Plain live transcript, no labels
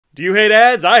Do you hate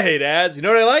ads? I hate ads. You know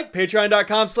what I like?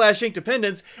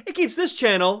 Patreon.com/inkdependence. It keeps this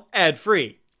channel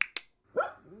ad-free.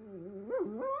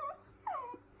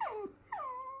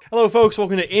 Hello folks,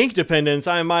 welcome to Ink Dependence.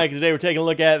 I'm Mike. Today we're taking a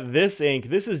look at this ink.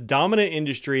 This is Dominant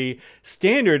Industry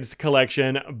Standards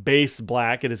Collection Base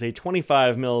Black. It is a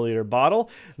 25 milliliter bottle.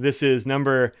 This is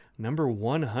number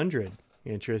 100.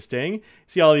 Interesting.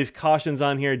 See all these cautions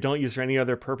on here. Don't use for any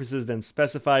other purposes than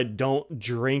specified. Don't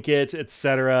drink it,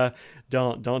 etc.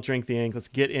 Don't drink the ink. Let's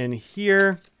get in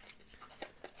here.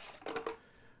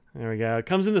 There we go. It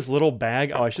comes in this little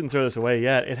bag. Oh, I shouldn't throw this away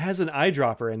yet. It has an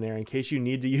eyedropper in there in case you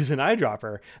need to use an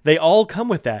eyedropper. They all come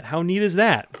with that. How neat is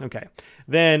that? Okay.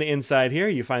 Then inside here,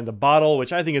 you find the bottle,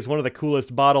 which I think is one of the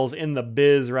coolest bottles in the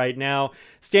biz right now.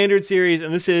 Standard series,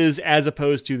 and this is as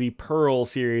opposed to the Pearl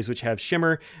series, which have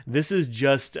shimmer. This is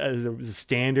just a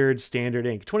standard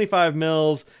ink. 25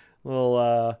 mils,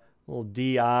 little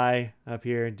DI up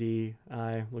here.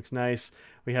 DI looks nice.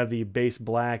 We have the base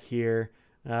black here.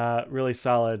 Really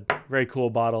solid, very cool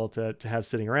bottle to have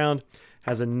sitting around.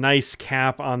 Has a nice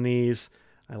cap on these.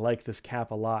 I like this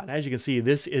cap a lot. And as you can see,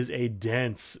 this is a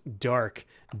dense, dark,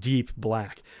 deep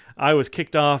black. I was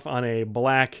kicked off on a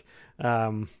black,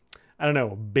 I don't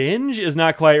know, binge is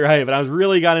not quite right, but I was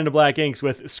really got into black inks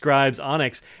with Scribe's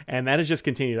Onyx, and that has just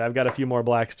continued. I've got a few more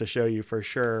blacks to show you for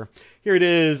sure. Here it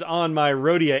is on my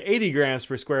Rhodia 80 grams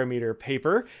per square meter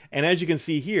paper. And as you can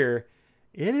see here,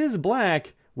 it is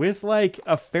black with like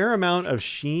a fair amount of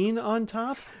sheen on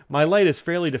top. My light is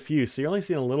fairly diffuse, so you're only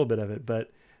seeing a little bit of it,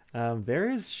 but there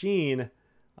is sheen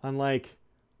on like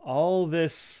all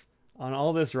this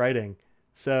writing.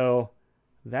 So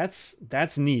that's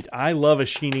neat. I love a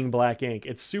sheening black ink.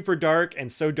 It's super dark, and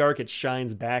so dark it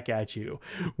shines back at you.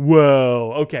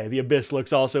 Whoa. Okay, the abyss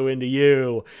looks also into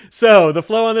you. So the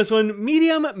flow on this one,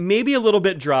 medium, maybe a little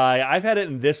bit dry. I've had it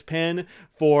in this pen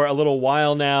for a little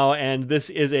while now, and this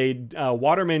is a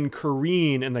Waterman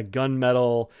Careen in the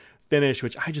gunmetal finish,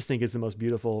 which I just think is the most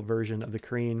beautiful version of the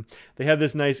Careen. They have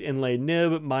this nice inlaid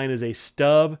nib. Mine is a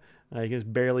stub. You can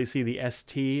just barely see the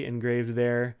ST engraved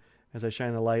there as I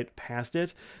shine the light past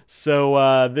it.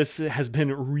 So this has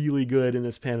been really good in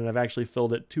this pen, and I've actually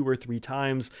filled it 2 or 3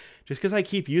 times just because I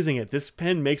keep using it. This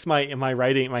pen makes my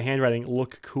handwriting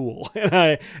look cool,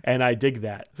 and I dig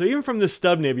that. So even from this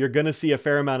stub nib, you're gonna see a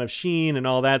fair amount of sheen and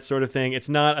all that sort of thing. It's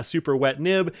not a super wet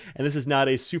nib, and this is not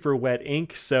a super wet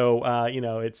ink, so you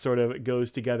know, it sort of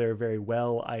goes together very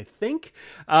well, I think.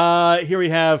 Here we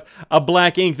have a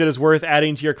black ink that is worth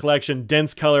adding to your collection.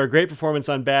 Dense color, great performance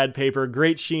on bad paper,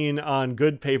 great sheen on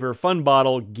good paper, fun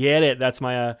bottle. Get it. That's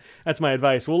my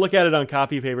advice. We'll look at it on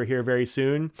copy paper here very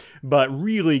soon, but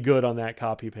really good on that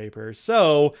copy paper.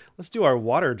 So let's do our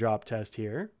water drop test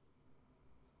here.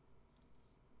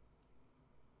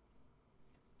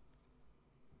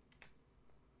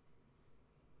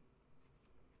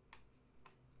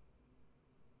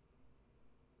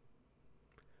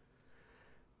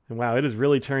 And wow, it has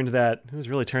really turned that. It has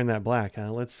really turned that black.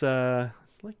 Huh? Let's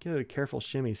get a careful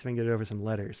shimmy so we can get it over some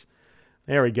letters.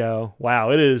 There we go.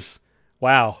 Wow, it is.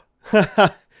 Wow.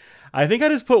 I think I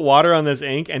just put water on this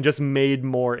ink and just made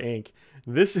more ink.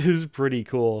 This is pretty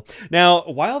cool. Now,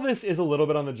 while this is a little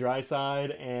bit on the dry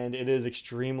side and it is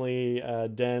extremely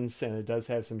dense and it does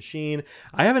have some sheen,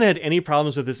 I haven't had any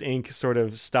problems with this ink sort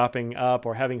of stopping up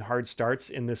or having hard starts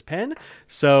in this pen.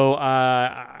 So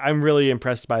I'm really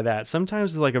impressed by that.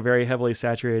 Sometimes with like a very heavily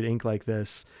saturated ink like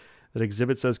this that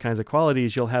exhibits those kinds of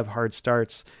qualities, you'll have hard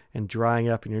starts and drying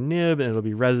up in your nib, and it'll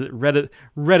be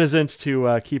reticent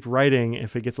to keep writing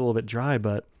if it gets a little bit dry,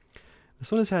 but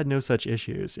this one has had no such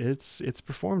issues. It's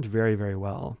performed very, very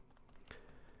well.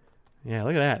 Yeah,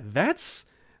 look at that.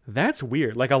 That's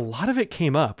weird. Like, a lot of it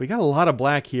came up. We got a lot of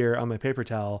black here on my paper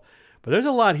towel, but there's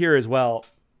a lot here as well.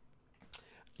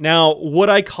 Now, would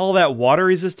I call that water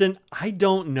resistant? I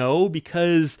don't know,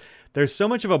 because there's so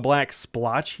much of a black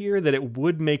splotch here that it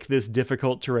would make this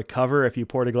difficult to recover if you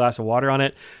poured a glass of water on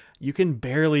it. You can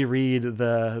barely read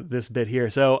this bit here.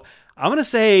 So I'm going to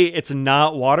say it's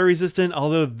not water resistant,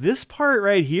 although this part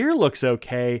right here looks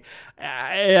okay.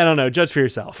 I don't know. Judge for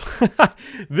yourself.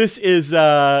 This is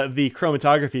the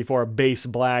chromatography for base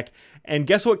black. And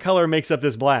guess what color makes up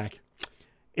this black?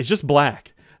 It's just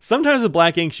black. Sometimes with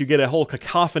black inks, you get a whole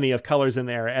cacophony of colors in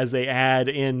there as they add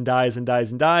in dyes and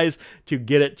dyes and dyes to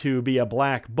get it to be a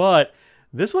black. But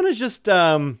this one is just,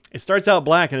 it starts out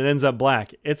black and it ends up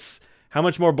black. How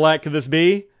much more black could this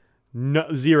be?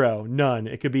 No, zero, none.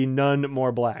 It could be none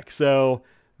more black. So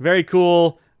very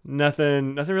cool.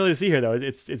 Nothing really to see here though.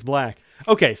 It's black.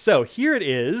 Okay, so here it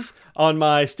is on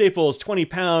my Staples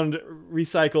 20-pound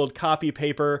recycled copy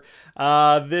paper.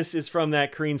 This is from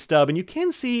that Careen stub, and you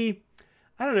can see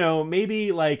I don't know,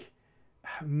 maybe like,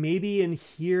 maybe in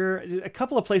here, a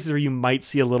couple of places where you might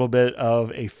see a little bit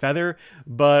of a feather,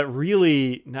 but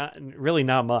really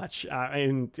not much.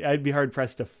 And I'd be hard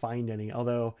pressed to find any,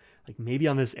 although like maybe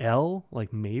on this L,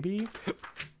 like maybe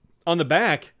on the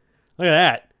back, look at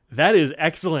that. That is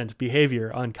excellent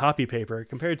behavior on copy paper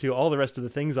compared to all the rest of the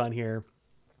things on here.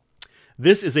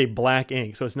 This is a black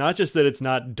ink, so it's not just that it's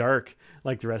not dark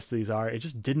like the rest of these are, it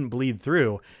just didn't bleed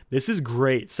through. This is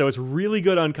great. So it's really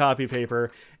good on copy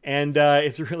paper, and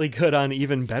it's really good on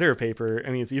even better paper. I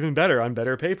mean, it's even better on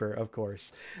better paper, of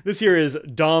course. This here is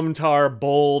Domtar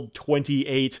Bold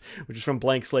 28, which is from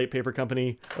Blank Slate Paper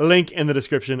Company. Link in the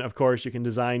description, of course. You can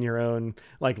design your own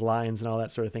like lines and all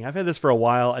that sort of thing. I've had this for a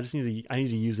while. I need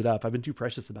to use it up. I've been too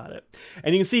precious about it.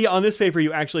 And you can see on this paper,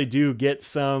 you actually do get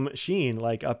some sheen,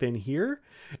 like up in here.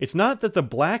 It's not that the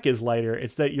black is lighter,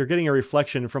 it's that you're getting a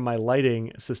reflection from my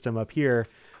lighting system up here,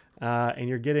 and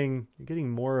you're getting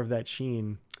more of that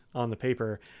sheen on the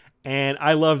paper. And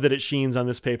I love that it sheens on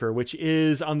this paper, which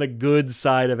is on the good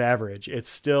side of average. It's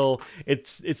still,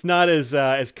 it's not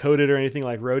as coated or anything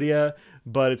like Rhodia,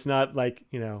 but it's not like,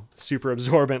 you know, super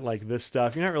absorbent like this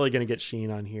stuff. You're not really going to get sheen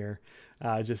on here.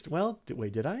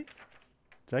 Wait, did I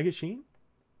get sheen?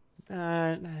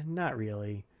 Not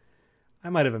really. I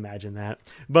might have imagined that.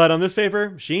 But on this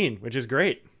paper, sheen, which is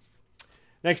great.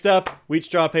 Next up,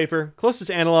 Wheatstraw paper. Closest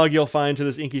analog you'll find to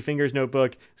this Inky Fingers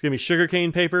notebook is going to be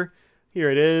sugarcane paper. Here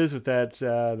it is with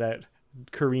that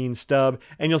careen stub.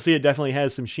 And you'll see it definitely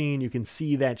has some sheen. You can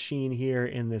see that sheen here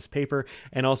in this paper.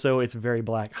 And also, it's very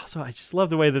black. Also, I just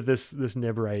love the way that this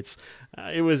nib writes.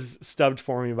 It was stubbed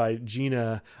for me by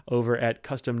Gina over at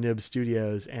Custom Nib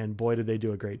Studios. And boy, did they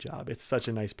do a great job. It's such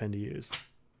a nice pen to use.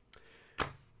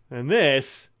 And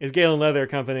this is Galen Leather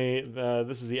Company.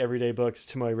 This is the Everyday Books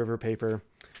Tomoe River paper.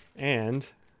 And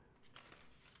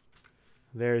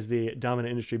there's the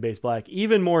Dominant Industry Base Black.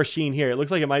 Even more sheen here. It looks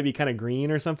like it might be kind of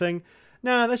green or something.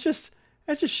 Nah, that's just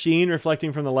sheen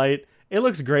reflecting from the light. It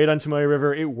looks great on Tomoe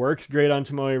River. It works great on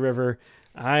Tomoe River.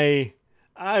 I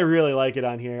really like it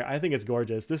on here. I think it's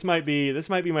gorgeous. This might be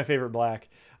my favorite black.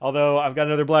 Although I've got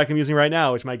another black I'm using right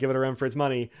now, which might give it a run for its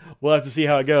money. We'll have to see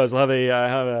how it goes. We'll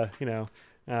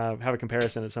have a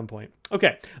comparison at some point.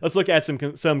 Okay, let's look at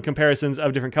some comparisons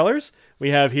of different colors. We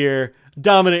have here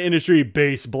Dominant Industry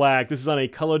Base Black. This is on a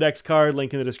Colodex card,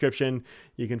 link in the description.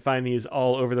 You can find these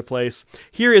all over the place.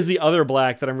 Here is the other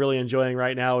black that I'm really enjoying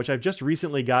right now, which I've just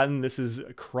recently gotten. This is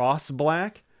Cross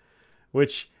Black,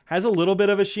 which has a little bit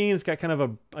of a sheen. It's got kind of a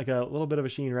little bit of a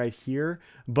sheen right here,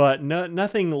 but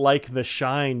nothing like the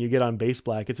shine you get on base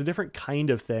black. It's a different kind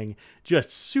of thing,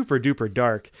 just super duper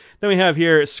dark. Then we have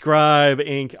here Scribe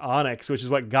Ink Onyx, which is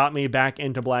what got me back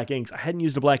into black inks. I hadn't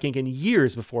used a black ink in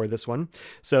years before this one,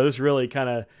 so this really kind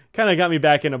of got me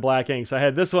back into black ink. So I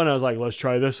had this one, I was like, let's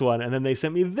try this one, and then they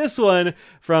sent me this one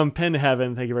from Pen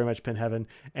Heaven. Thank you very much, Pen Heaven.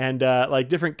 And like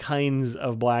different kinds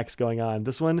of blacks going on.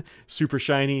 This one super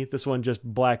shiny. This one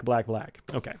just black.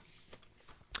 Okay.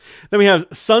 Then we have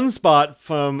Sunspot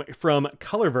from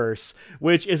Colorverse,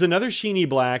 which is another sheeny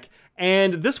black.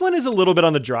 And this one is a little bit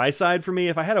on the dry side for me.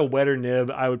 If I had a wetter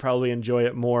nib, I would probably enjoy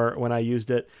it more when I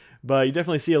used it. But you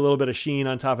definitely see a little bit of sheen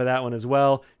on top of that one as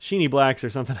well. Sheeny blacks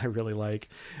are something I really like.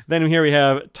 Then here we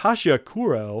have Tasha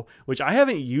Kuro, which I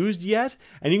haven't used yet.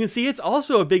 And you can see it's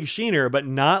also a big sheener, but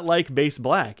not like base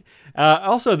black.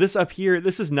 Also, this up here,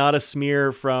 this is not a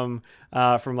smear from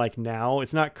like now.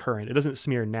 It's not current. It doesn't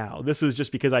smear now. This is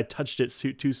just because I touched it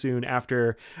too soon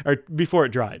after, or before it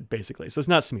dried, basically. So it's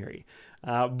not smeary.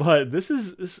 But this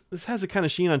has a kind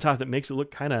of sheen on top that makes it look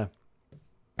kind of,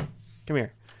 come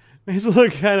here. Makes it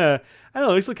look kind of, I don't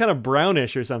know, it makes it look kind of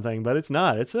brownish or something, but it's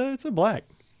not. It's a black.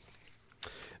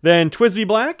 Then Twisby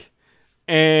Black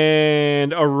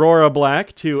and Aurora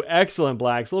Black, two excellent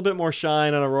blacks. A little bit more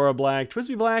shine on Aurora Black.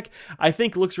 Twisby Black, I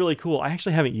think looks really cool. I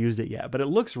actually haven't used it yet, but it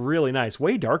looks really nice.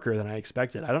 Way darker than I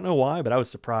expected. I don't know why, but I was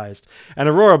surprised. And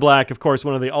Aurora Black, of course,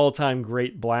 one of the all-time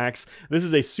great blacks. This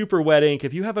is a super wet ink.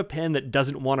 If you have a pen that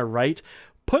doesn't want to write,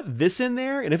 put this in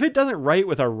there, and if it doesn't write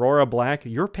with Aurora Black,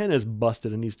 your pen is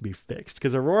busted and needs to be fixed,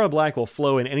 because Aurora Black will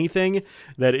flow in anything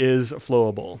that is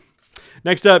flowable.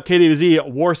 Next up, KWZ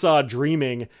Warsaw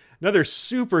Dreaming. Another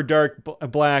super dark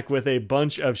black with a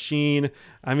bunch of sheen.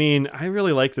 I mean, I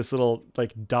really like this little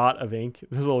like dot of ink,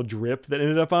 this little drip that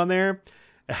ended up on there.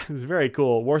 It's very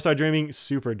cool. Warsaw Dreaming,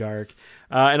 super dark.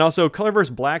 And also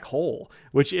Colorverse Black Hole,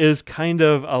 which is kind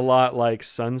of a lot like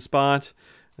Sunspot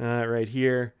right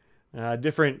here.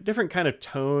 Different kind of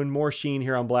tone, more sheen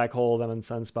here on Black Hole than on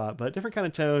Sunspot, but different kind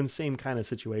of tone, same kind of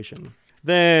situation.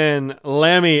 Then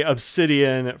Lamy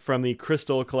Obsidian from the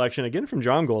Crystal Collection, again from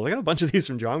Drawn Gold. I got a bunch of these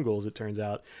from Drawn Gold, it turns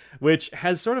out, which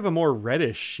has sort of a more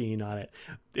reddish sheen on it.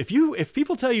 If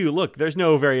people tell you, look, there's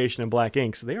no variation in black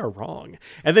inks, they are wrong.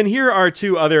 And then here are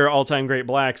two other all-time great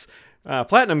blacks.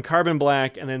 Platinum Carbon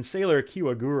Black, and then Sailor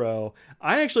Kiwaguro.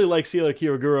 I actually like Sailor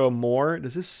Kiwaguro more.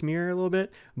 Does this smear a little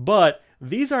bit? But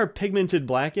these are pigmented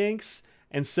black inks,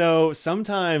 and so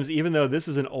sometimes, even though this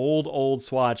is an old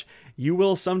swatch, you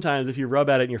will sometimes, if you rub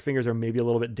at it and your fingers are maybe a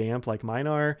little bit damp like mine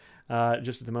are,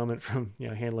 just at the moment from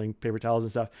handling paper towels and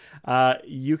stuff,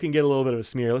 you can get a little bit of a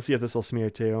smear. Let's see if this will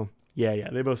smear too. Yeah,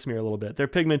 they both smear a little bit. They're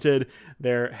pigmented,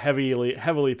 they're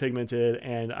heavily pigmented,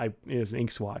 and it's an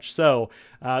ink swatch. So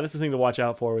that's the thing to watch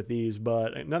out for with these,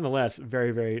 but nonetheless,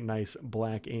 very, very nice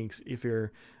black inks if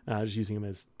you're just using them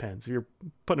as pens. If you're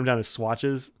putting them down as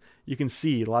swatches, you can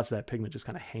see lots of that pigment just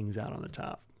kind of hangs out on the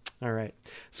top. All right,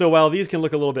 so while these can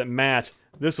look a little bit matte,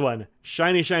 this one,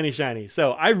 shiny, shiny, shiny.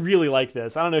 So I really like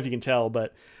this. I don't know if you can tell,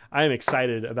 but I am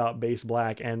excited about base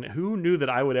black, and who knew that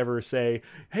I would ever say,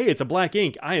 hey, it's a black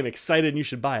ink, I am excited and you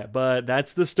should buy it, but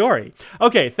that's the story.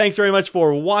 Okay, thanks very much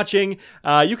for watching.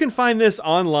 You can find this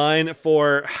online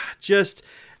for just,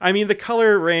 the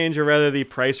color range, or rather the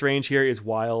price range here is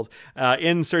wild.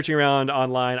 In searching around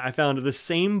online, I found the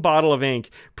same bottle of ink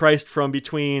priced from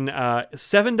between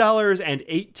 $7 and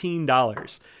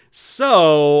 $18.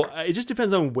 So it just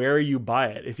depends on where you buy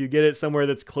it. If you get it somewhere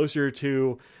that's closer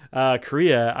to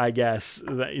Korea, I guess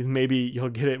maybe you'll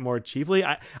get it more cheaply.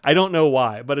 I don't know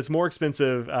why, but it's more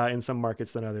expensive in some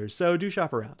markets than others. So do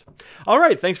shop around. All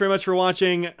right. Thanks very much for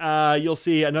watching. You'll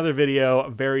see another video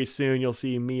very soon. You'll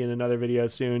see me in another video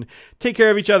soon. Take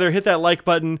care of each other. Hit that like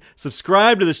button.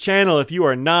 Subscribe to this channel if you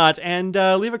are not, and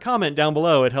leave a comment down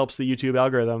below. It helps the YouTube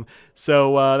algorithm.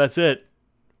 So that's it.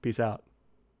 Peace out.